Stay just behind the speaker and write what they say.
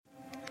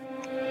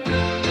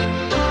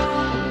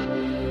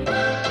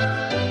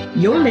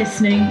You're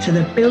listening to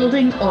the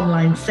Building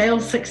Online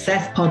Sales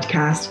Success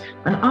podcast,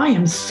 and I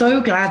am so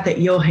glad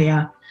that you're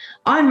here.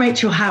 I'm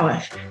Rachel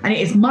Howarth, and it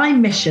is my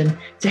mission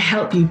to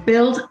help you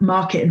build,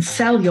 market, and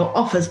sell your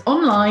offers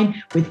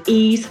online with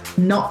ease,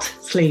 not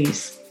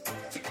sleaze.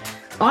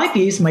 I've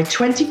used my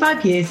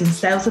 25 years in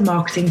sales and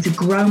marketing to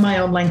grow my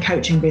online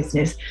coaching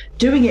business,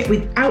 doing it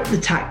without the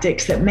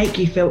tactics that make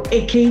you feel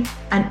icky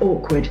and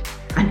awkward.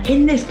 And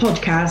in this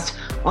podcast,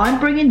 I'm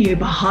bringing you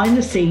behind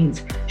the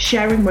scenes,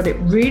 sharing what it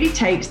really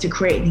takes to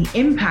create the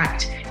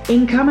impact,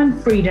 income,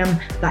 and freedom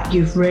that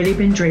you've really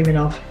been dreaming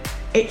of.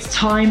 It's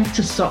time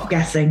to stop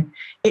guessing.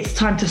 It's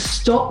time to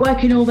stop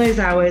working all those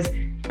hours,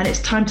 and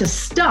it's time to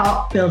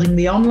start building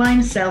the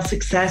online sales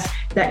success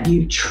that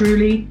you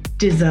truly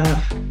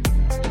deserve.